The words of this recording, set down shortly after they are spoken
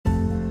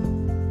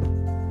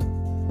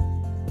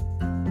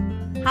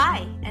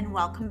Hi, and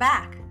welcome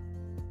back.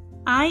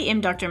 I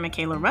am Dr.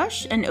 Michaela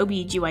Rush, an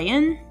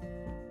OB-GYN.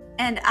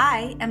 And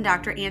I am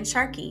Dr. Ann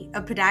Sharkey,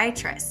 a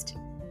podiatrist.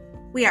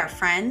 We are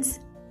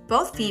friends,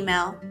 both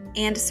female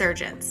and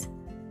surgeons.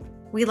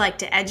 We like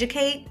to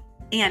educate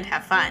and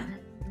have fun.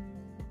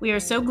 We are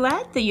so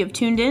glad that you have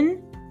tuned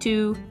in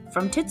to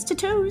From Tits to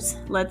Toes.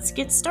 Let's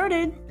get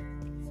started.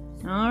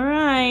 All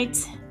right,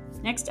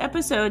 next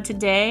episode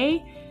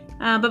today.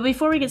 But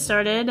before we get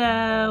started,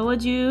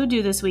 what'd you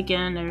do this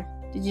weekend, or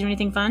did you do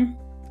anything fun?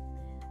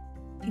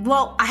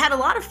 Well, I had a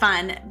lot of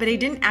fun, but I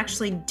didn't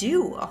actually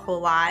do a whole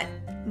lot,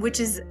 which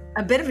is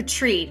a bit of a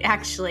treat,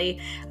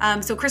 actually.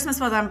 So Christmas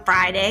was on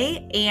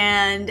Friday,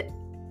 and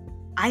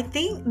I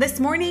think this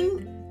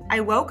morning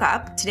I woke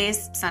up, today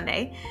is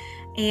Sunday,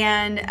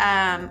 and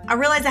I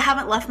realized I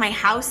haven't left my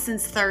house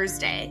since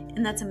Thursday,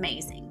 and that's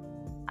amazing.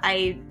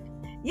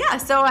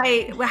 So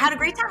I had a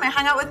great time. I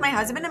hung out with my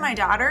husband and my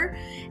daughter,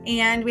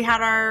 and we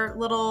had our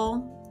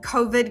little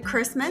COVID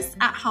Christmas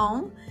at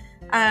home.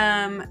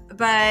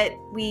 But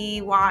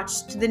we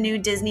watched the new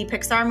Disney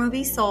Pixar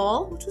movie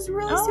Soul, which was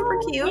really super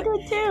cute. We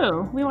did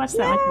too. We watched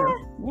that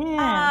with you.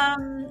 Yeah.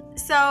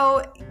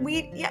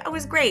 It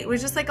was great. It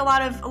was just like a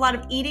lot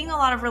of eating, a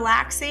lot of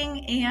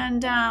relaxing,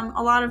 and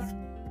a lot of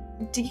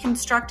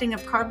deconstructing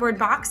of cardboard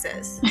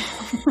boxes.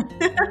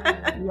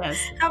 Yes.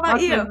 How about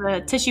Lots you? of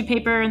the tissue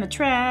paper in the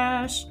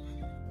trash.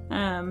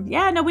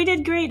 We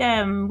did great.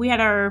 We had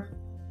our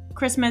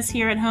Christmas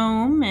here at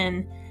home,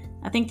 and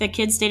I think the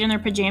kids stayed in their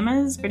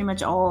pajamas pretty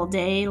much all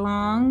day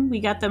long.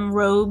 We got them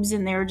robes,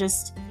 and they were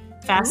just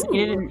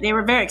fascinated. Ooh. And they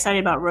were very excited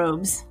about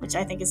robes, which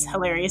I think is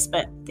hilarious,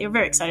 but they were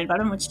very excited about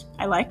them, which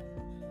I like.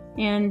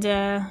 And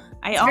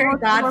It's very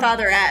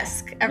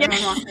Godfather-esque.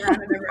 Everyone walking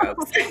around in their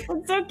robes.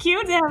 It's so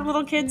cute to have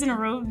little kids in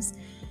robes.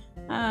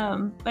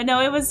 But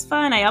no, it was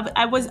fun.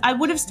 I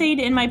would have stayed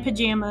in my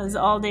pajamas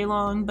all day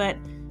long, but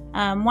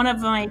one of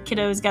my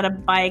kiddos got a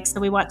bike, so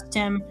we watched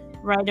him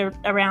ride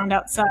around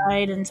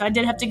outside, and so I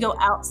did have to go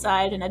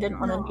outside, and I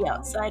didn't want to be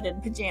outside in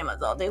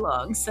pajamas all day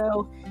long.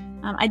 So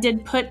I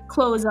did put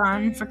clothes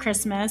on for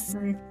Christmas,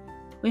 and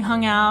we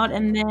hung out,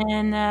 and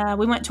then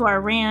we went to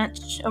our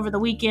ranch over the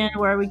weekend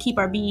where we keep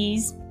our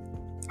bees.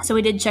 So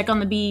we did check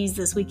on the bees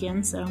this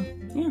weekend. So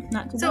yeah,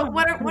 not too bad. So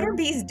what are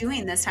bees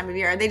doing this time of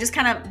year? Are they just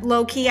kind of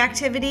low key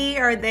activity?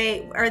 Are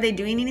they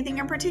doing anything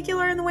in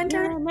particular in the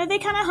winter? Yeah, no, they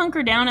kind of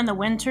hunker down in the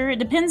winter. It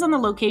depends on the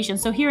location.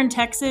 So here in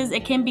Texas,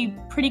 it can be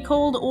pretty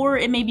cold, or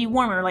it may be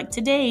warmer. Like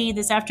today,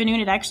 this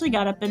afternoon, it actually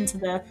got up into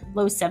the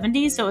low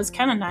 70s, so it was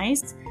kind of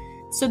nice.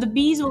 So the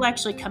bees will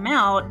actually come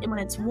out when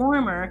it's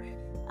warmer.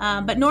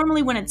 But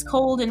normally when it's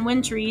cold and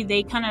wintry,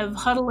 they kind of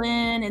huddle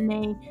in and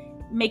they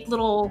make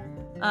little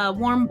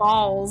warm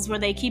balls where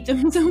they keep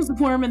themselves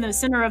warm in the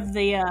center of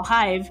the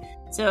hive.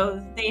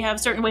 So they have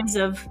certain ways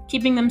of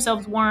keeping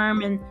themselves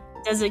warm and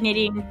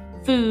designating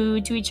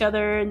food to each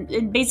other.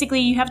 And basically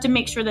you have to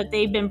make sure that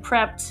they've been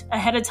prepped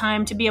ahead of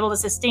time to be able to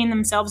sustain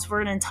themselves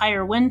for an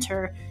entire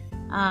winter,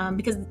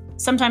 because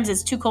sometimes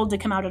it's too cold to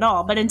come out at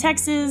all. But in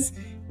Texas,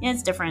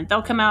 it's different.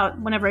 They'll come out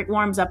whenever it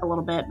warms up a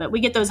little bit, but we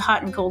get those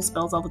hot and cold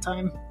spells all the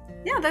time.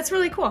 Yeah, that's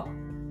really cool.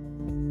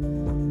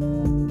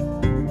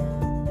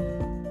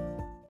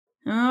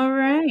 All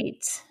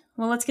right.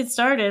 Well, let's get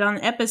started on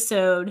the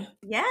episode.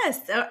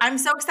 Yes, I'm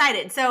so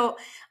excited. So,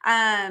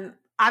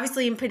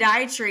 obviously in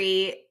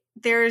podiatry,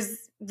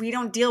 we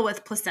don't deal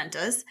with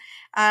placentas.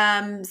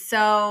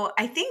 So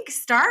I think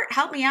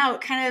help me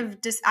out.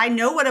 I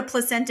know what a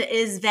placenta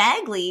is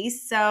vaguely.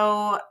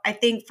 So I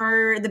think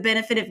for the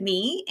benefit of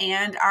me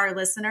and our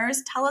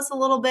listeners, tell us a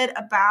little bit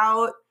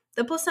about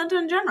the placenta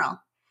in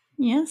general.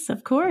 Yes,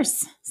 of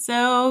course.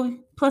 So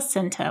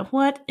placenta,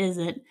 what is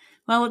it?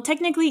 Well, it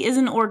technically is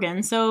an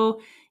organ.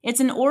 So it's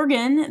an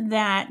organ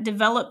that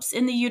develops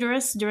in the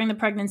uterus during the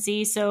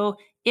pregnancy. So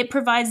it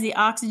provides the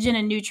oxygen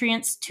and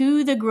nutrients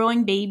to the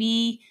growing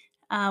baby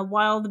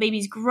while the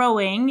baby's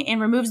growing,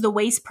 and removes the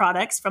waste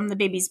products from the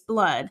baby's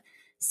blood.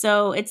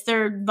 So it's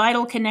their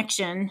vital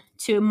connection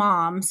to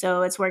mom.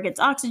 So it's where it gets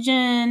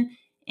oxygen,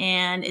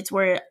 and it's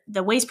where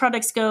the waste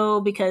products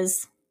go,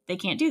 because they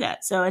can't do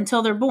that. So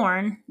until they're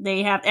born,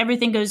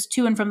 everything goes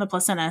to and from the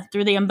placenta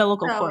through the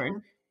umbilical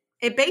cord.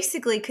 It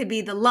basically could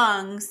be the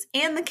lungs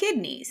and the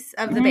kidneys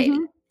of the baby.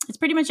 It's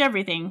pretty much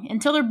everything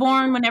until they're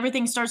born, when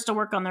everything starts to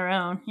work on their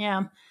own.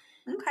 Yeah.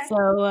 Okay.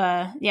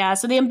 So,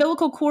 so the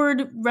umbilical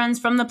cord runs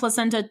from the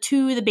placenta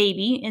to the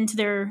baby into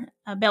their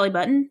belly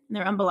button,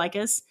 their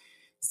umbilicus.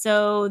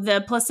 So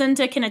the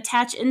placenta can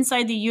attach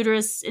inside the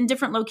uterus in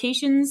different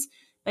locations,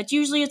 but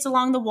usually it's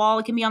along the wall.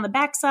 It can be on the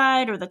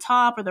backside or the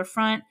top or the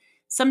front.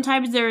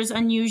 Sometimes there's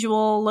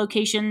unusual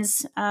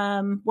locations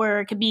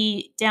where it could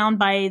be down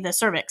by the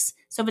cervix.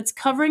 So if it's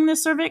covering the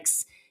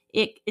cervix,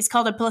 it is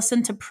called a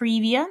placenta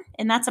previa,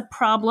 and that's a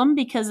problem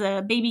because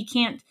a baby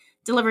can't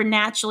deliver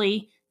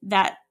naturally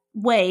that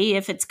way.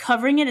 If it's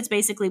covering it, it's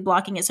basically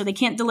blocking it. So they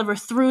can't deliver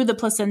through the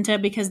placenta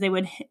because they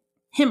would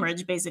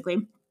hemorrhage,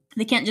 basically.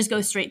 They can't just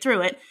go straight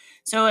through it.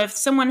 So if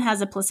someone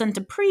has a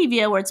placenta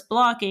previa where it's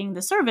blocking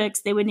the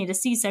cervix, they would need a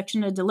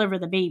C-section to deliver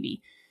the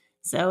baby.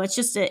 So it's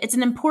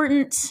an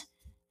important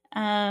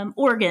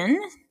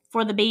organ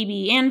for the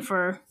baby and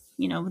for,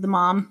 the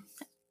mom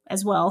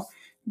as well.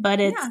 But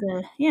it's,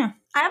 yeah.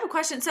 I have a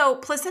question. So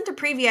placenta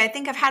previa, I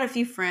think I've had a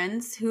few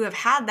friends who have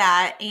had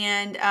that,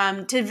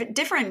 and to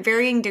different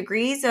varying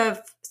degrees of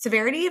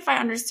severity, if I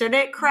understood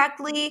it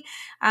correctly.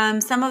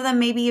 Some of them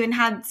maybe even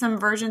had some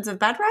versions of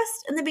bed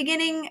rest in the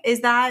beginning.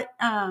 Is that,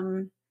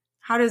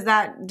 how does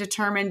that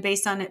determine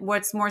based on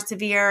what's more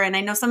severe? And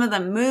I know some of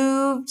them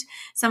moved,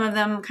 some of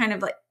them kind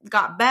of like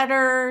got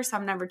better,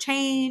 some never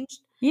changed.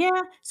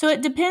 Yeah. So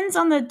it depends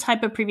on the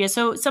type of previa.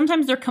 So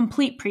sometimes they're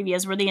complete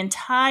previas where the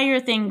entire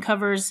thing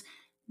covers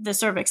the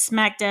cervix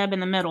smack dab in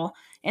the middle.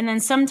 And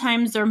then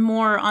sometimes they're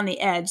more on the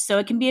edge. So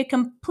it can be a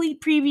complete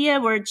previa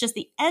where it's just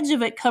the edge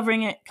of it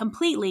covering it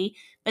completely.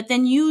 But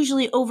then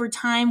usually over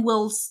time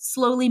will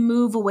slowly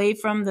move away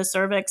from the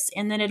cervix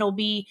and then it'll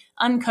be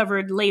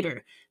uncovered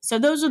later. So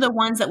those are the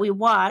ones that we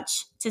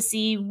watch to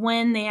see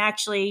when they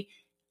actually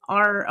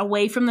are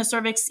away from the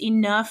cervix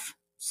enough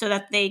so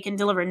that they can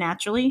deliver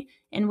naturally.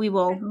 And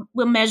we'll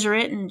measure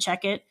it and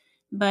check it.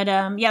 But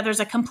there's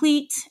a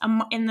complete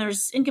and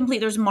there's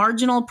incomplete. There's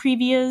marginal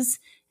previas,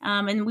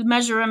 and we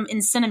measure them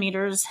in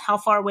centimeters, how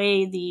far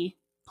away the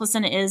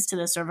placenta is to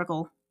the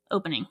cervical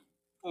opening.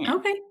 Yeah.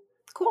 Okay,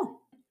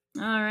 cool.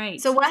 All right.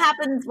 So what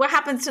happens? What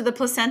happens to the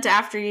placenta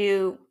after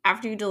you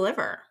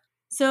deliver?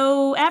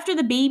 So after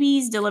the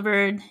baby's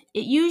delivered,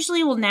 it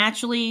usually will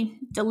naturally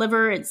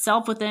deliver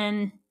itself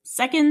within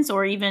seconds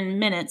or even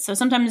minutes. So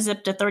sometimes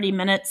up to 30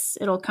 minutes,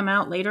 it'll come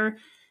out later.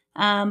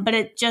 But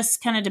it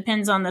just kind of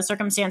depends on the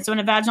circumstance. So in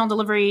a vaginal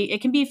delivery,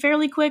 it can be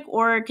fairly quick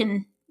or it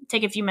can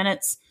take a few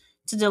minutes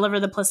to deliver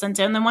the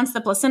placenta. And then once the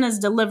placenta is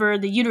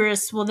delivered, the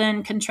uterus will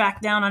then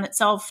contract down on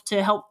itself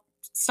to help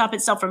stop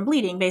itself from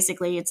bleeding.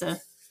 Basically, it's a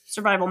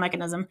survival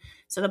mechanism.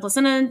 So the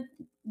placenta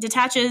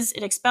detaches,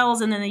 it expels,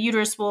 and then the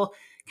uterus will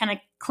kind of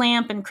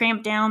clamp and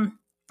cramp down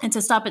and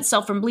to stop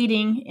itself from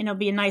bleeding. And it'll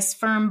be a nice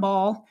firm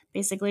ball,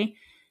 basically.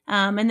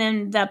 And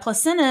then that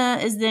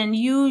placenta is then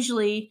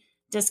usually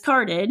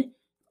discarded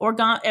or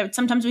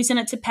sometimes we send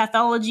it to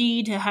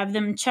pathology to have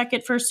them check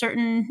it for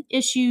certain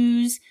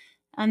issues.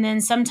 And then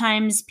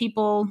sometimes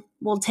people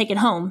will take it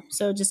home.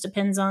 So it just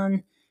depends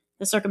on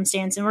the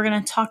circumstance. And we're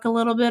going to talk a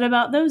little bit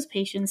about those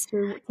patients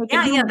who take it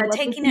home. Yeah, the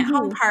taking it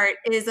home part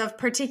is of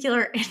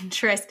particular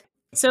interest.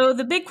 So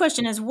the big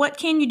question is, what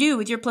can you do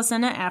with your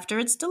placenta after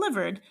it's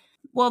delivered?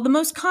 Well, the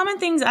most common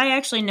things I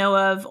actually know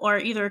of are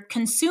either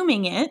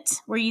consuming it,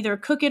 where you either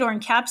cook it or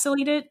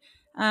encapsulate it.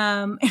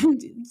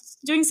 And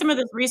doing some of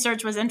this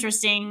research was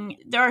interesting.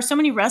 There are so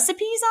many recipes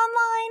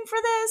online for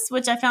this,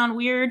 which I found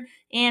weird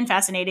and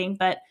fascinating.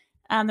 But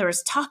there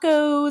was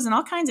tacos and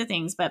all kinds of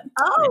things. But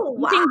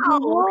you can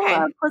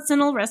Google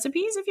placental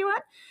recipes if you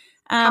want.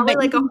 Probably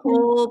like a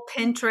whole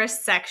Pinterest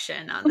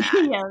section on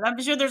that. Yeah, I'm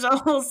sure there's a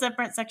whole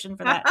separate section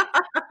for that.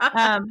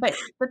 But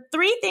the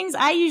three things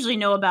I usually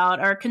know about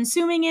are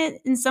consuming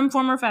it in some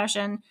form or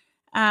fashion,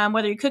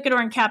 whether you cook it or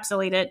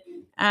encapsulate it,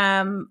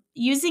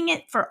 using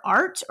it for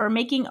art or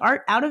making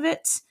art out of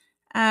it,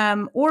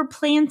 or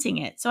planting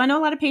it. So I know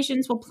a lot of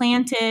patients will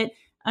plant it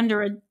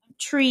under a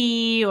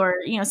tree or,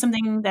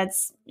 something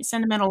that's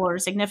sentimental or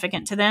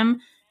significant to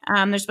them.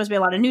 There's supposed to be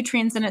a lot of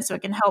nutrients in it, so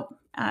it can help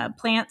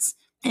plants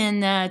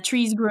and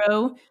trees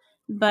grow.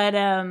 But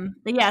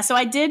yeah, so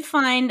I did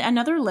find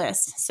another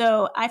list.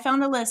 So I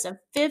found a list of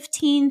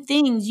 15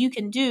 things you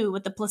can do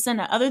with the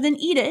placenta other than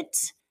eat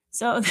it.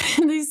 So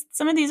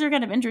some of these are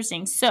kind of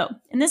interesting. So,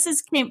 and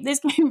this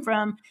came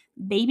from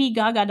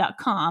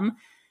babygaga.com,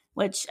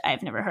 which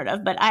I've never heard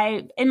of, but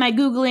in my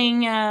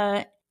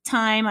Googling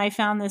time, I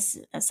found this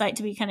site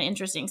to be kind of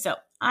interesting. So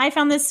I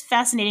found this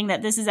fascinating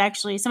that this is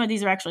actually, some of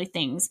these are actually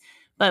things.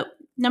 But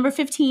number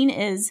 15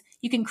 is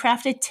you can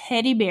craft a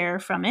teddy bear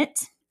from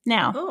it.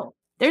 Now,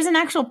 there's an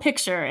actual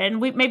picture, and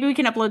maybe we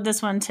can upload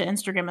this one to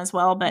Instagram as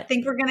well. But I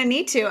think we're going to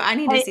need to. I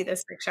need to see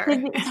this picture.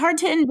 It's hard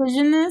to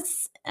envision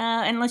this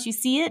unless you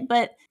see it,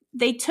 but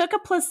they took a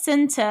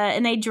placenta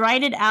and they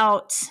dried it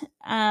out.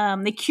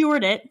 They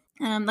cured it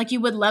like you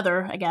would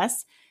leather, I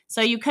guess.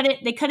 So they cut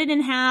it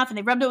in half and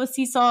they rubbed it with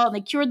sea salt and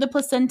they cured the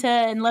placenta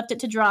and left it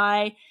to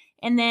dry.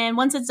 And then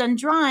once it's done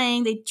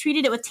drying, they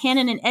treated it with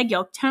tannin and egg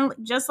yolk,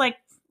 just like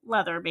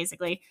leather,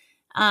 basically.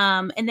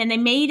 And then they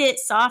made it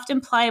soft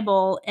and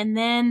pliable, and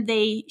then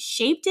they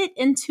shaped it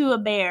into a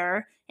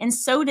bear and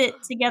sewed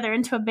it together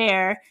into a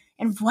bear,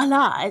 and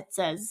voila, it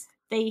says.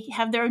 They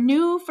have their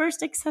new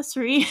first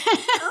accessory.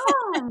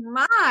 Oh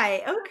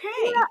my,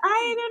 okay. Yeah,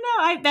 I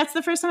don't know. That's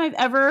the first time I've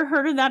ever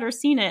heard of that or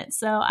seen it.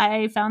 So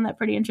I found that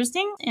pretty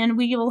interesting, and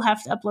we will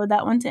have to upload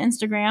that one to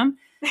Instagram.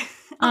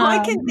 All I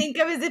can think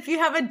of is if you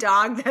have a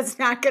dog that's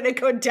not going to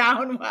go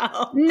down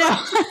well. No.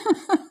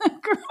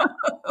 Gross.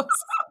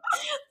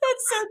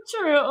 That's so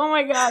true. Oh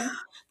my God.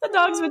 The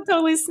dogs would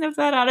totally sniff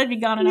that out. I'd be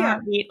gone in a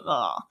heartbeat.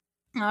 Oh.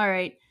 All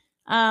right.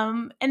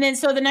 And then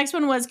so the next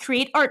one was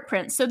create art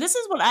prints. So this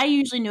is what I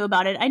usually knew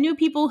about it. I knew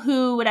people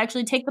who would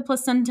actually take the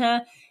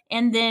placenta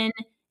and then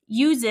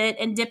use it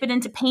and dip it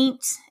into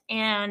paint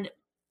and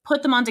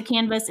put them onto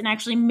canvas and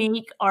actually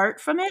make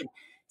art from it.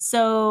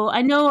 So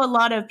I know a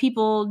lot of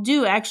people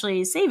do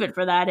actually save it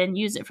for that and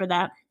use it for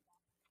that.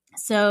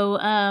 So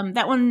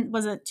that one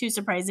wasn't too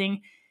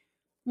surprising.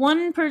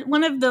 One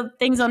of the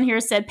things on here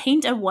said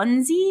paint a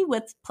onesie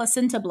with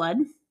placenta blood.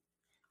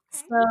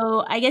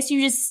 So I guess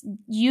you just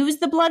use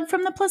the blood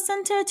from the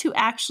placenta to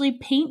actually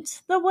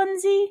paint the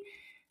onesie.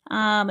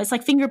 It's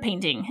like finger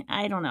painting.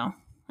 I don't know.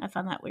 I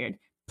found that weird.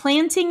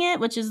 Planting it,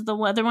 which is the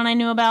other one I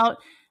knew about.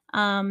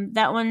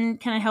 That one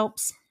kind of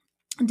helps.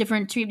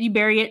 Different tree, you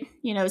bury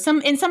it.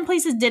 Some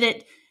places did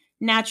it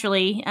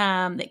naturally.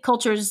 The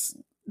cultures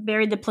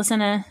buried the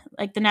placenta,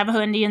 like the Navajo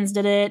Indians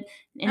did it,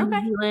 and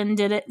New Zealand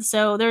did it.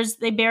 So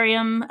they bury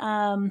them.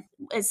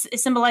 It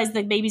symbolized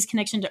the baby's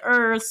connection to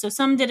Earth. So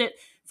some did it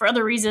for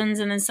other reasons,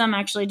 and then some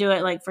actually do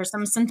it like for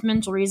some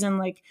sentimental reason,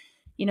 like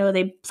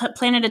they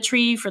planted a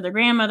tree for their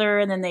grandmother,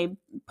 and then they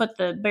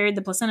buried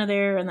the placenta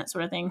there, and that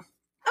sort of thing.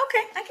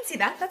 Okay, I can see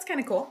that. That's kind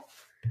of cool.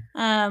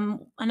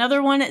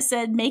 Another one that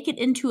said make it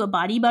into a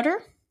body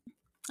butter.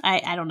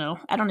 I don't know.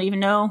 I don't even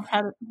know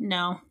how to.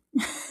 No.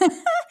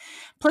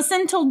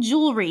 Placental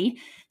jewelry.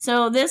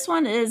 So this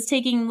one is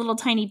taking little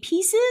tiny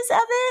pieces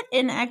of it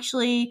and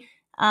actually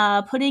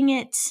putting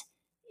it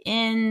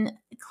in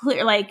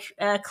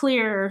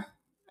clear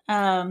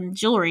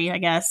jewelry, I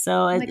guess.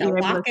 So like a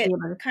locket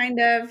kind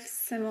of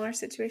similar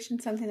situation,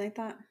 something like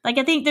that. Like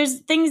I think there's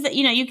things that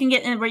you can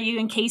get in where you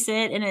encase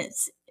it and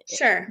it's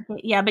sure.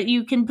 Yeah, but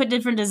you can put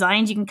different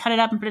designs. You can cut it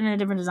up and put it in a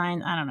different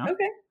design. I don't know.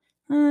 Okay.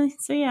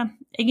 So yeah,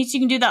 I guess you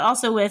can do that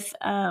also with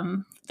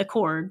the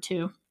cord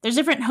too. There's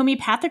different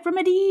homeopathic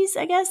remedies,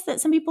 I guess, that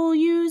some people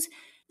use.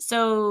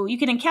 So you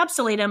can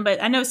encapsulate them,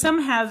 but I know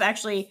some have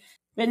actually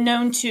been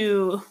known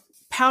to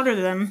powder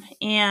them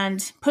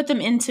and put them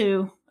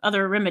into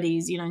other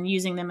remedies, and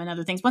using them in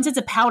other things. Once it's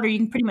a powder, you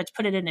can pretty much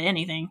put it into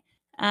anything.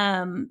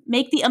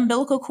 Make the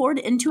umbilical cord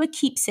into a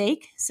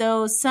keepsake.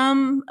 So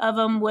some of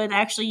them would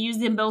actually use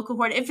the umbilical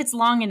cord. If it's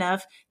long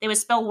enough, they would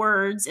spell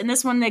words. And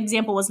this one, the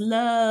example was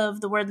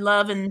love, the word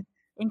love in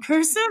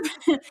cursive.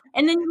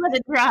 And then you let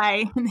it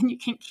dry and then you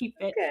can keep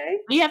it. Okay.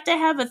 You have to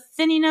have a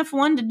thin enough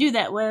one to do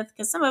that with,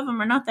 because some of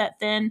them are not that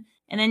thin.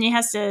 And then it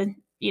has to,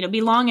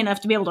 be long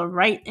enough to be able to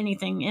write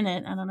anything in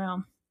it. I don't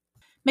know.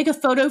 Make a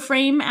photo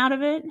frame out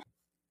of it.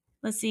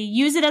 Let's see.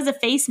 Use it as a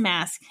face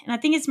mask. And I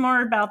think it's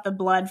more about the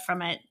blood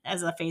from it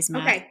as a face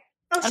mask. Okay.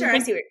 Oh, sure. I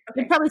see what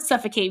It'd probably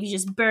suffocate if you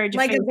just buried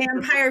your face. Like a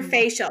vampire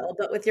facial,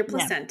 but with your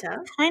placenta. Yeah.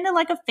 Kind of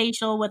like a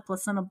facial with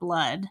placenta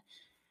blood.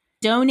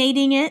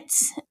 Donating it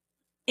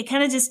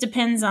kind of just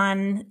depends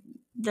on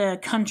the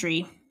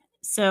country.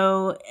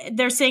 So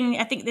they're saying,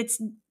 I think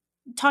it's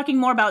talking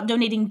more about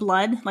donating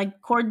blood,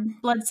 like cord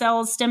blood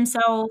cells, stem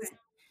cells.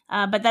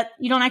 But that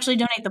you don't actually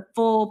donate the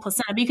full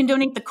placenta, but you can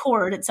donate the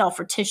cord itself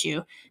for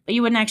tissue, but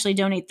you wouldn't actually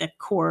donate the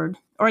cord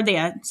or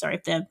the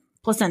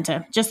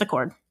placenta, just the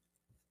cord.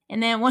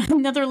 And then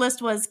another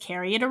list was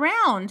carry it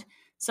around.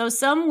 So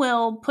some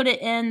will put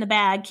it in the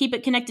bag, keep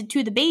it connected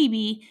to the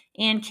baby,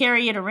 and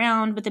carry it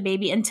around with the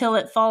baby until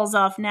it falls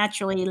off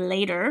naturally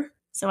later.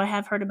 So I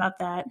have heard about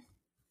that.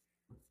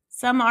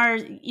 Some are,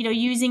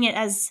 using it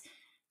as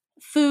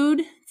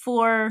food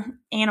for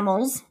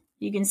animals.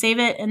 You can save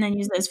it and then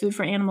use it as food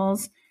for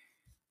animals.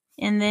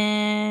 And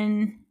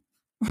then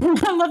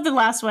I love the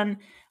last one.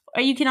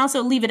 Or you can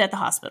also leave it at the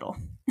hospital.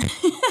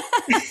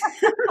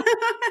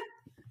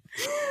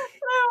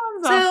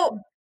 So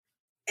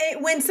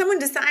when someone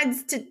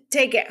decides to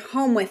take it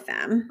home with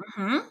them,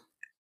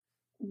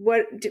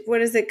 what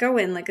does it go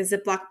in? Like a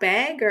Ziploc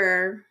bag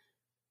or?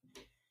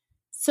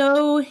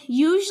 So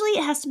usually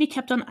it has to be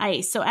kept on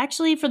ice. So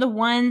actually for the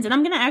ones, and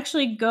I'm going to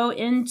actually go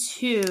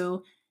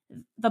into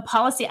the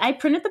policy. I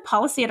printed the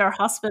policy at our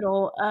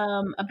hospital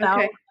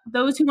about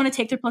those who want to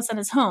take their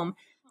placentas home.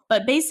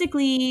 But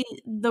basically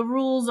the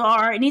rules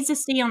are it needs to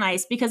stay on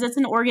ice because it's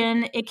an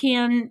organ. It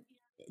can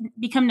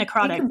become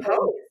necrotic.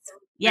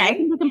 Yeah, right? It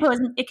can decompose.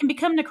 It can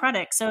become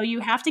necrotic. So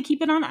you have to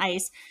keep it on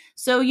ice.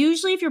 So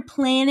usually if you're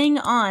planning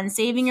on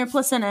saving your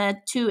placenta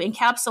to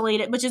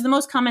encapsulate it, which is the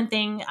most common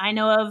thing I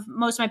know of,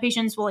 most of my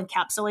patients will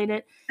encapsulate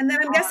it. And then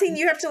I'm guessing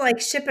you have to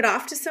ship it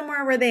off to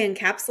somewhere where they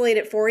encapsulate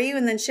it for you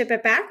and then ship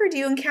it back, or do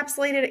you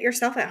encapsulate it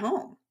yourself at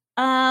home?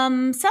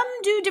 Some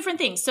do different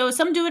things. So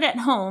some do it at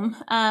home.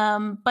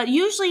 But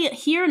usually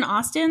here in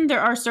Austin,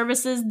 there are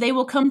services. They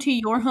will come to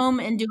your home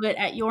and do it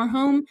at your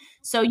home.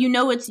 So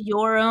it's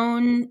your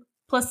own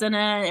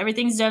placenta,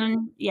 everything's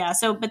done. Yeah.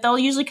 So, but they'll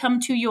usually come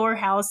to your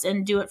house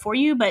and do it for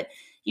you, but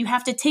you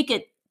have to take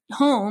it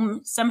home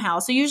somehow.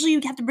 So usually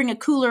you have to bring a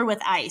cooler with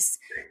ice.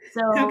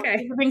 So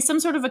you bring some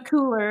sort of a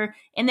cooler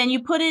and then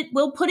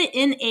we'll put it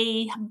in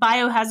a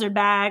biohazard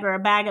bag or a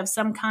bag of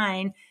some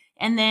kind.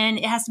 And then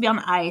it has to be on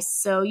ice.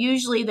 So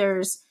usually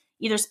there's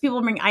either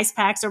people bring ice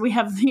packs or we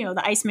have,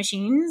 the ice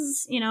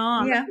machines,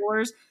 on the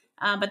floors.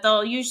 But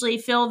they'll usually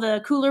fill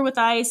the cooler with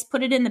ice,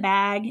 put it in the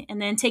bag,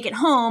 and then take it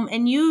home.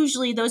 And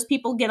usually those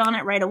people get on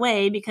it right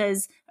away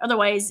because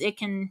otherwise it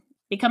can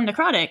become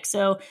necrotic.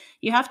 So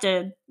you have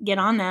to get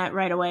on that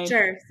right away.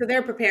 Sure. So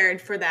they're prepared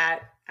for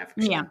that.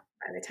 Yeah.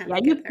 by the time Yeah,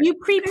 they you get there. you Okay.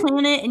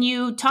 pre-plan it and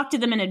you talk to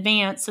them in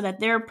advance so that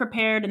they're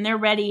prepared and they're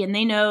ready and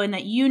they know and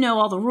that you know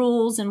all the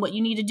rules and what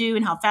you need to do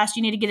and how fast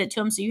you need to get it to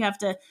them. So you have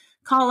to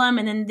call them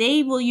and then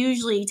they will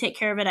usually take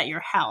care of it at your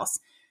house.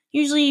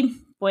 Usually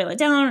boil it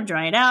down or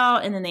dry it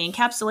out and then they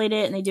encapsulate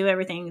it and they do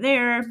everything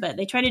there. But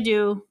they try to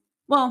do,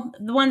 well,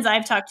 the ones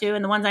I've talked to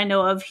and the ones I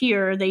know of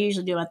here, they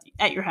usually do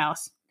at your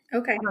house.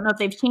 Okay. I don't know if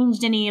they've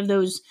changed any of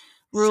those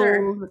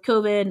Sure. rules with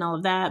COVID and all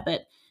of that,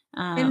 but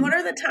And what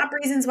are the top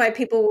reasons why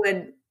people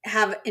would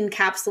have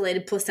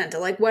encapsulated placenta?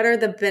 Like, what are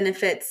the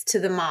benefits to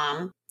the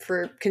mom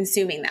for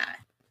consuming that?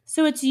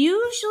 so it's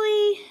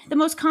usually the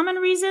most common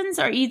reasons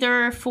are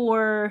either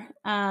for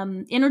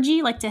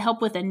energy, like to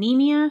help with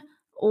anemia,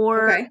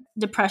 or Okay.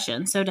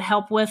 depression. So to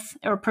help with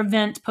or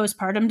prevent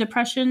postpartum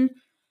depression.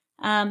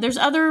 There's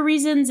other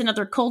reasons in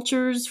other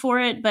cultures for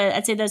it, but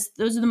I'd say those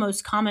are the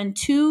most common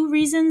two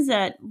reasons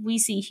that we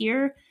see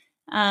here.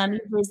 Sure.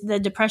 Is the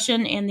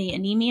depression and the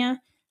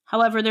anemia.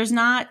 However, there's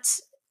not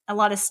a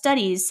lot of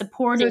studies So I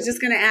supporting. was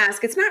just going to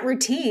ask, it's not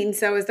routine.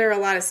 So is there a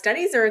lot of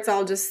studies or it's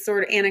all just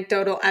sort of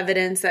anecdotal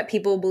evidence that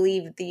people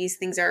believe these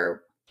things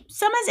are?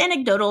 Some is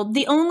anecdotal.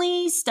 The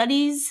only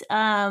studies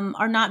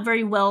are not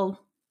very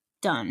well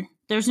done.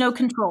 There's no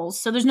controls.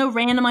 So there's no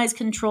randomized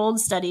controlled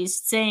studies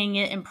saying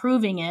it and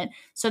proving it.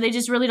 So they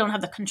just really don't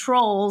have the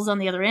controls on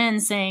the other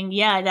end saying,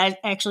 yeah, that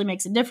actually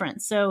makes a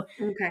difference. So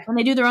Okay. when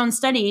they do their own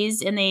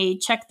studies and they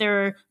check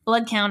their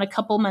blood count a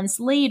couple months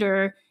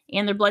later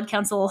and their blood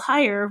count's a little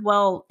higher,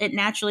 well, it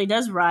naturally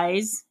does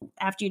rise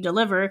after you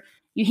deliver.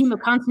 You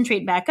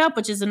hemoconcentrate back up,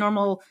 which is a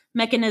normal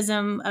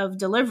mechanism of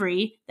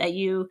delivery that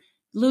you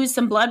lose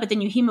some blood, but then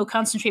you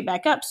hemoconcentrate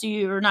back up. So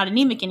you're not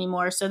anemic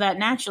anymore. So that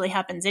naturally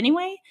happens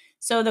anyway.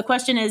 So the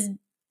question is,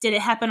 did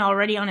it happen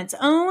already on its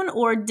own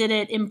or did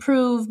it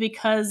improve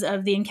because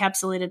of the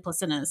encapsulated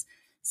placentas?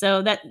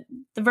 So that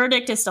the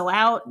verdict is still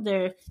out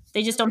there.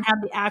 They just don't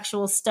have the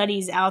actual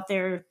studies out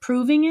there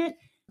proving it.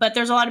 But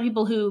there's a lot of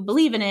people who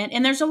believe in it.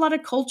 And there's a lot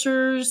of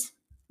cultures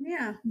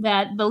Yeah.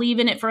 that believe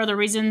in it for other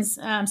reasons,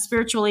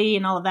 spiritually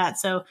and all of that.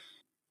 So,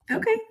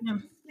 Okay. yeah.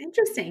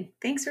 Interesting.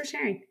 Thanks for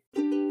sharing.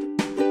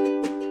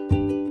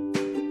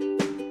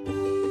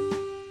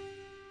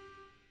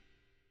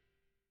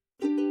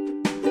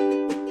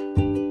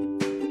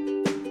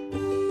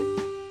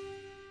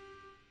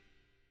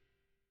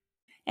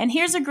 And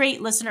here's a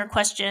great listener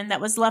question that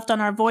was left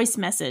on our voice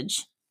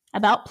message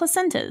about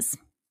placentas.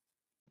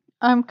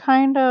 I'm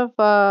kind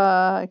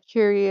of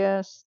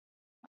curious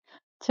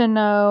to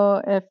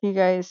know if you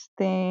guys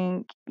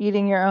think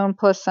eating your own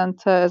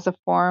placenta is a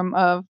form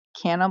of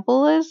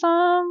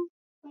cannibalism.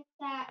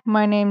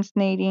 My name's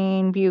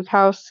Nadine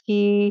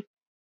Bukowski.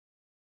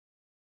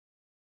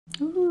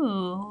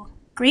 Ooh,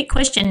 great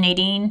question,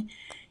 Nadine.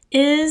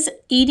 Is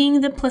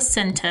eating the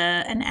placenta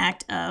an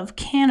act of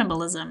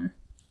cannibalism?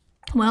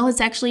 Well,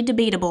 it's actually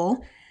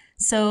debatable.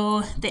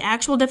 So, the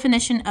actual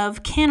definition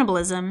of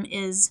cannibalism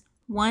is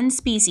one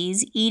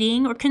species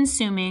eating or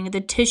consuming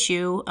the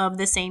tissue of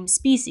the same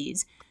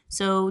species.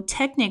 So,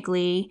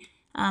 technically,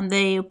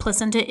 the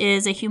placenta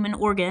is a human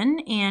organ,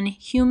 and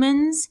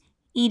humans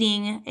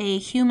eating a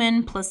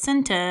human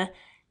placenta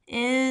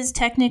is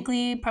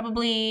technically,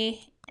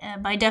 probably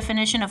by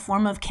definition, a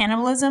form of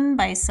cannibalism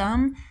by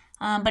some.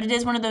 But it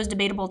is one of those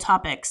debatable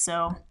topics.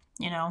 So,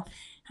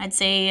 I'd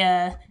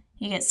say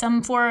you get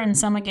some for and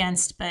some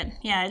against. But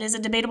yeah, it is a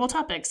debatable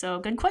topic. So,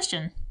 good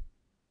question.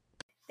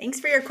 Thanks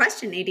for your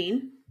question,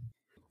 Nadine.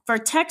 For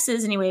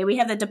Texas, anyway, we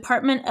have the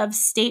Department of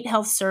State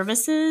Health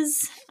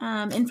Services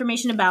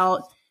information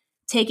about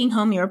taking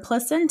home your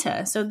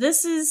placenta. So,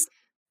 this is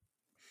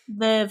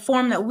the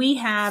form that we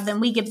have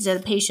and we give to the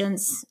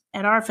patients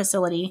at our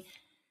facility.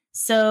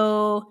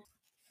 So,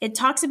 it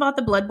talks about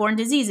the bloodborne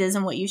diseases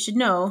and what you should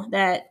know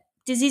that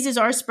diseases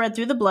are spread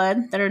through the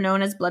blood that are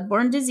known as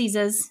bloodborne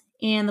diseases,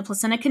 and the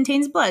placenta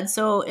contains blood.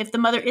 So, if the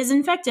mother is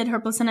infected, her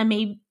placenta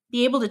may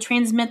be able to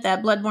transmit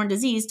that bloodborne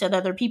disease to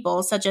other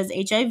people, such as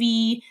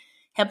HIV,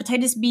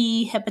 hepatitis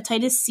B,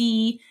 hepatitis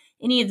C,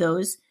 any of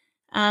those.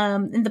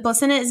 And the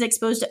placenta is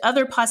exposed to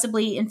other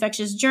possibly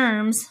infectious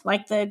germs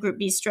like the group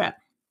B strep.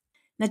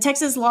 The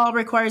Texas law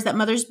requires that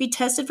mothers be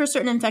tested for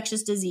certain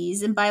infectious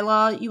disease, and by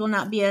law, you will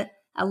not be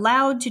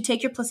allowed to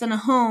take your placenta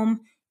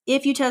home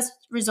if you test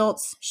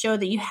results show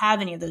that you have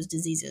any of those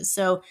diseases.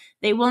 So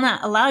they will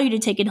not allow you to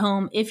take it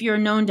home if you're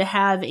known to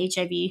have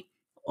HIV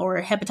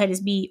or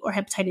hepatitis B or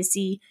hepatitis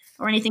C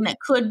or anything that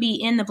could be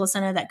in the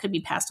placenta that could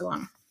be passed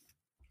along.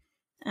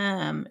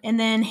 And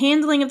then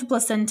handling of the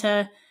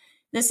placenta,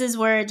 this is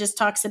where it just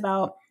talks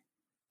about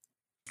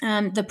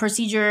the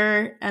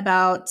procedure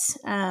about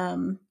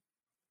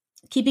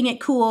keeping it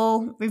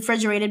cool,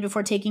 refrigerated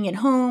before taking it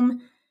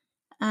home.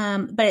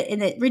 But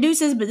it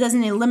reduces but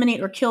doesn't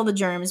eliminate or kill the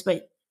germs.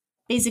 But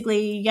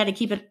basically, you got to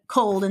keep it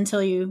cold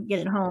until you get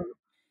it home.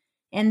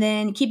 And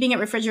then keeping it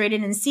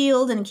refrigerated and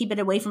sealed and keep it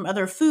away from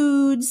other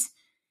foods.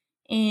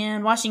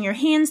 And washing your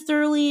hands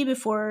thoroughly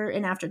before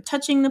and after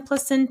touching the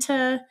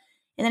placenta.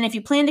 And then if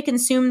you plan to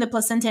consume the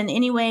placenta in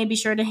any way, be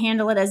sure to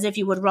handle it as if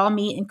you would raw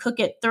meat and cook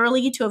it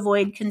thoroughly to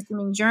avoid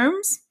consuming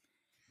germs.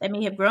 that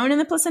may have grown in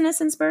the placenta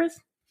since birth.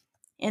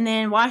 And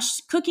then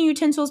wash cooking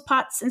utensils,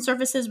 pots, and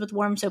surfaces with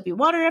warm soapy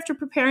water after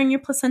preparing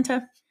your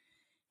placenta.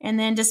 And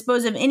then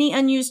dispose of any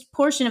unused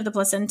portion of the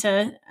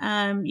placenta.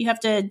 You have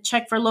to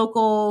check for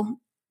local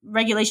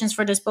regulations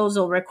for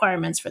disposal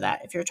requirements for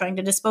that if you're trying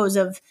to dispose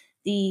of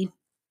the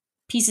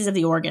pieces of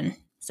the organ.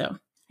 So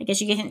I guess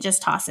you can't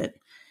just toss it.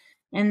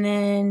 And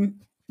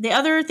then the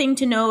other thing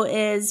to know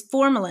is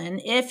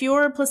formalin. If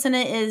your placenta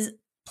is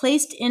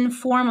placed in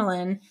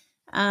formalin,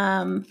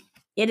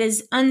 it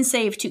is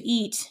unsafe to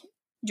eat,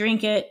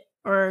 drink it,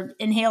 or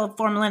inhale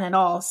formalin at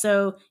all.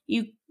 So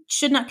you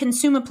should not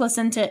consume a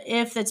placenta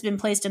if it's been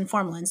placed in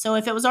formalin. So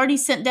if it was already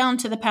sent down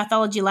to the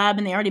pathology lab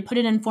and they already put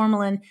it in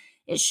formalin,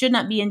 it should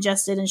not be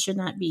ingested and should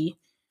not be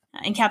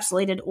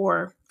encapsulated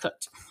or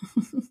cooked.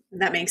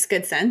 That makes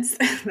good sense.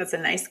 That's a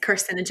nice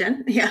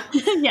carcinogen. Yeah.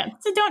 Yeah.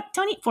 So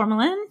don't eat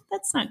formalin.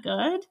 That's not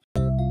good.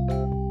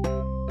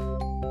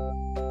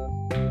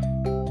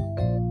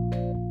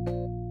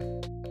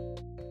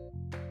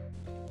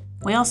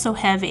 We also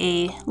have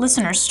a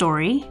listener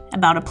story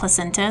about a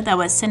placenta that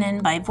was sent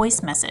in by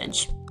voice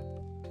message.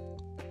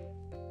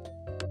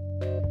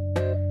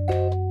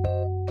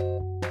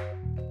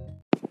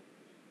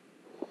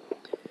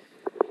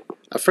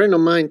 A friend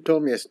of mine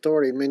told me a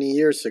story many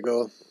years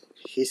ago.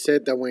 He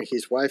said that when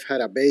his wife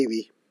had a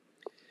baby,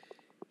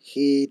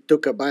 he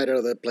took a bite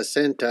of the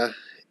placenta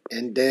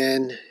and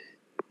then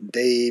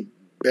they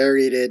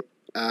buried it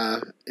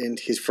in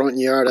his front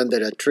yard under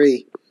a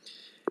tree.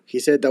 He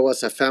said that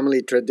was a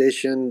family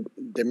tradition.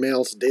 The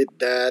males did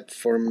that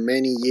for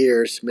many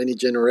years, many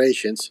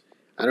generations.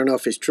 I don't know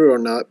if it's true or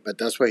not, but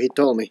that's what he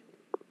told me.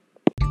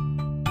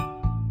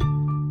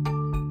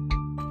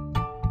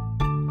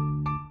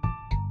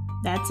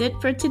 That's it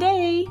for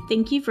today.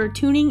 Thank you for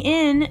tuning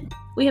in.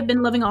 We have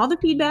been loving all the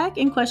feedback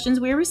and questions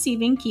we are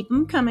receiving. Keep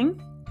them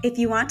coming. If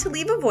you want to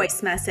leave a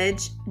voice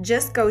message,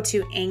 just go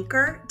to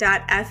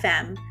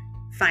anchor.fm,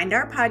 find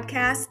our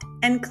podcast,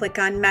 and click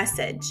on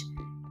message.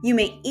 You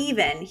may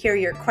even hear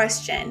your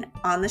question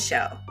on the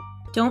show.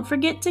 Don't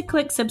forget to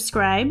click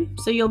subscribe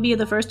so you'll be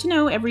the first to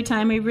know every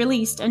time we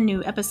released a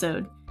new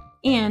episode.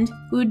 And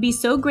we would be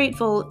so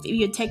grateful if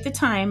you'd take the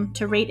time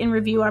to rate and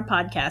review our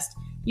podcast.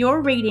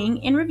 Your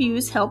rating and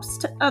reviews helps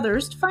to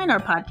others to find our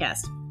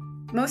podcast.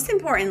 Most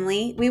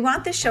importantly, we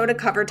want the show to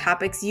cover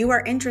topics you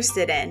are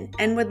interested in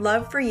and would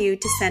love for you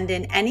to send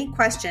in any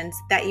questions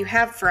that you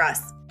have for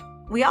us.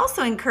 We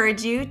also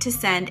encourage you to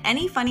send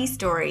any funny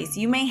stories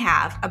you may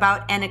have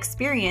about an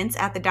experience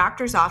at the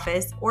doctor's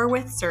office or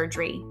with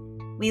surgery.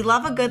 We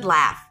love a good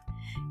laugh.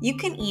 You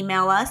can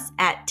email us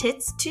at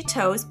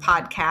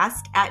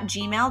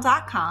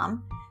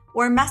titstotoespodcast@gmail.com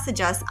or message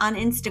us on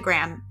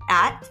Instagram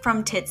at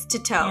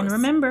FromTitsToToes. And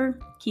remember,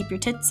 keep your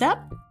tits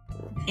up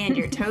and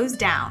your toes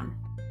down.